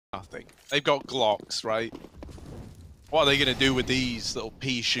nothing. They've got Glocks, right? What are they going to do with these little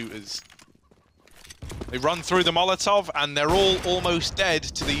pea shooters? They run through the Molotov, and they're all almost dead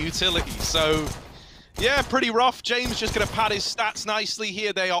to the utility. So, yeah, pretty rough. James just going to pad his stats nicely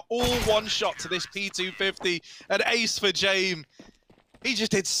here. They are all one-shot to this P250. An ace for James. He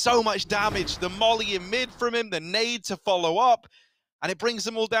just did so much damage. The molly in mid from him, the nade to follow up, and it brings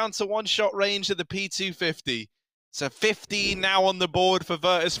them all down to one-shot range of the P250. So 15 now on the board for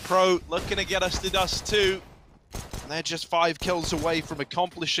Virtus.Pro, looking to get us to dust 2. And they're just 5 kills away from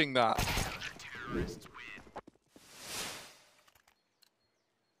accomplishing that.